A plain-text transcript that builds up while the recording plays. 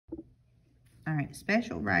All right,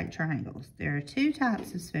 special right triangles. There are two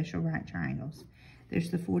types of special right triangles. There's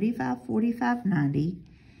the 45, 45, 90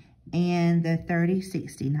 and the 30,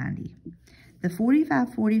 60, 90. The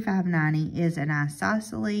 45, 45, 90 is an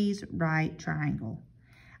isosceles right triangle.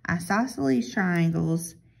 Isosceles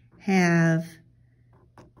triangles have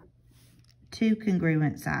two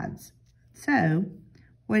congruent sides. So,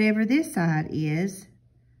 whatever this side is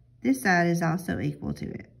also equal to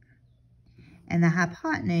it. And the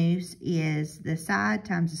hypotenuse is the side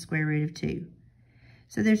times the square root of 2.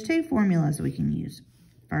 So there's two formulas we can use.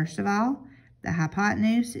 First of all, the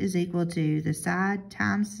hypotenuse is equal to the side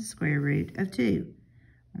times the square root of 2.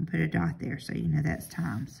 I'm going to put a dot there so you know that's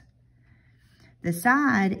times. The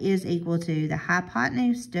side is equal to the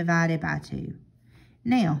hypotenuse divided by 2.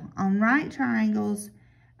 Now, on right triangles,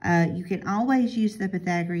 you can always use the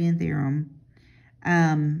Pythagorean theorem.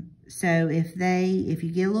 So if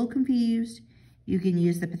you get a little confused, you can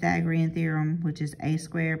use the Pythagorean theorem, which is a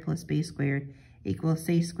squared plus b squared equals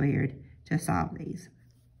c squared, to solve these.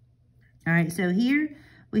 All right, so here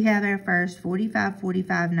we have our first 45,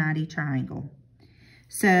 45, 90 triangle.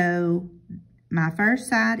 So my first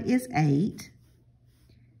side is 8.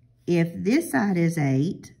 If this side is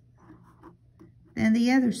 8, then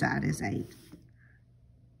the other side is 8.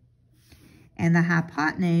 And the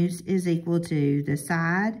hypotenuse is equal to the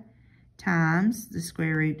side times the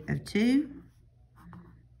square root of 2.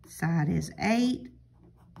 Side is 8.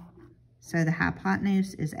 So the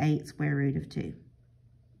hypotenuse is 8 square root of 2.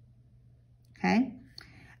 Okay.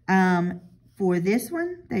 For this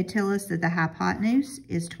one, they tell us that the hypotenuse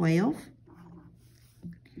is 12.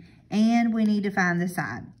 And we need to find the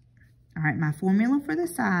side. All right, my formula for the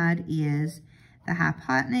side is the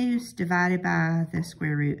hypotenuse divided by the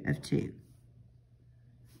square root of 2.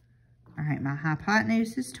 All right, my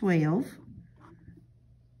hypotenuse is 12.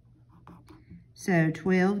 So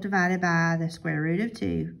 12 divided by the square root of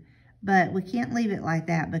 2. But we can't leave it like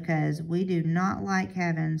that because we do not like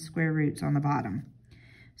having square roots on the bottom.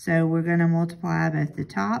 So we're going to multiply both the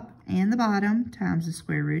top and the bottom times the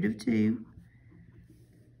square root of 2.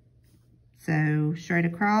 So straight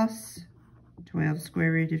across, 12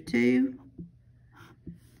 square root of 2.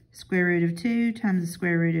 Square root of 2 times the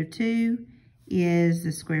square root of 2 is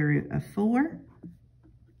the square root of 4.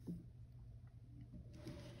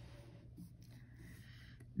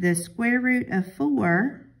 The square root of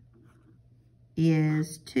 4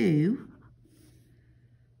 is 2.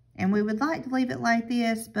 And we would like to leave it like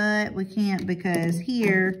this, but we can't because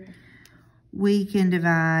here we can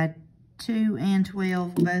divide 2 and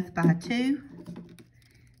 12 both by 2.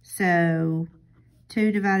 So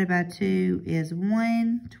 2 divided by 2 is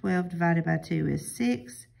 1. 12 divided by 2 is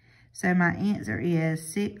 6. So my answer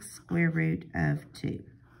is 6 square root of 2.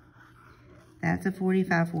 That's a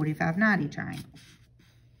 45, 45, 90 triangle.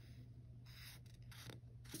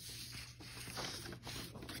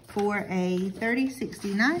 For a 30,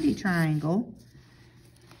 60, 90 triangle,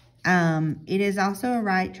 it is also a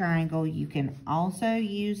right triangle. You can also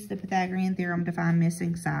use the Pythagorean theorem to find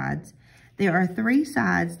missing sides. There are 3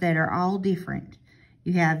 sides that are all different.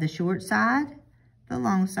 You have the short side, the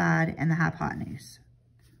long side, and the hypotenuse.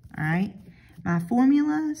 All right. My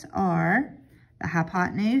formulas are the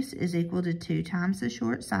hypotenuse is equal to 2 times the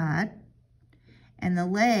short side, and the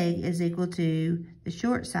leg is equal to the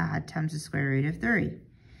short side times the square root of 3.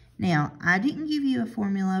 Now, I didn't give you a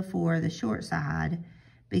formula for the short side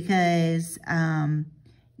because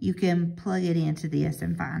you can plug it into this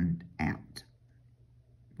and find out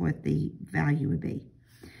what the value would be.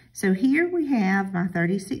 So here we have my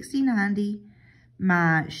 30, 60, 90.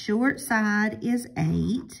 My short side is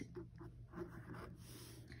 8.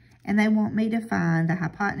 And they want me to find the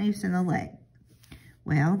hypotenuse and the leg.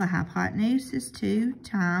 Well, the hypotenuse is 2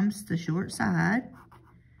 times the short side.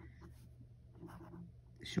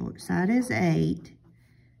 The short side is 8.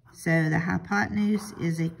 So the hypotenuse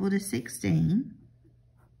is equal to 16.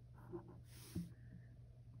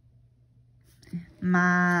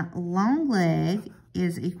 My long leg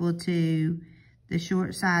is equal to the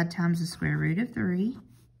short side times the square root of 3.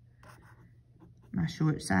 My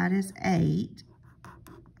short side is 8.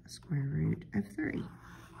 Square root of 3.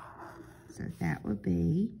 So that would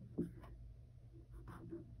be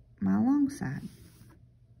my long side.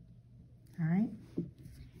 All right.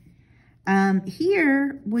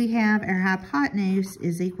 Here we have our hypotenuse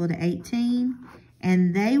is equal to 18,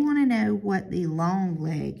 and they want to know what the long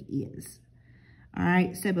leg is. All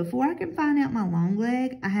right, so before I can find out my long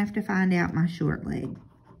leg, I have to find out my short leg.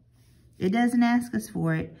 It doesn't ask us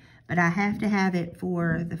for it, but I have to have it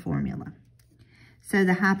for the formula. So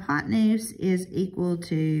the hypotenuse is equal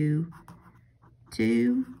to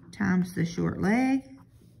 2 times the short leg.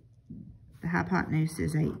 The hypotenuse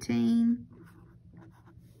is 18.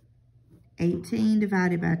 18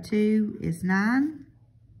 divided by 2 is 9.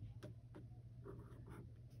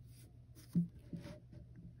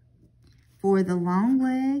 For the long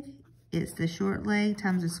leg, it's the short leg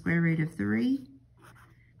times the square root of 3.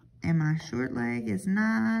 And my short leg is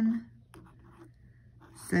 9.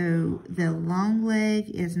 So the long leg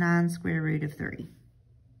is 9 square root of 3.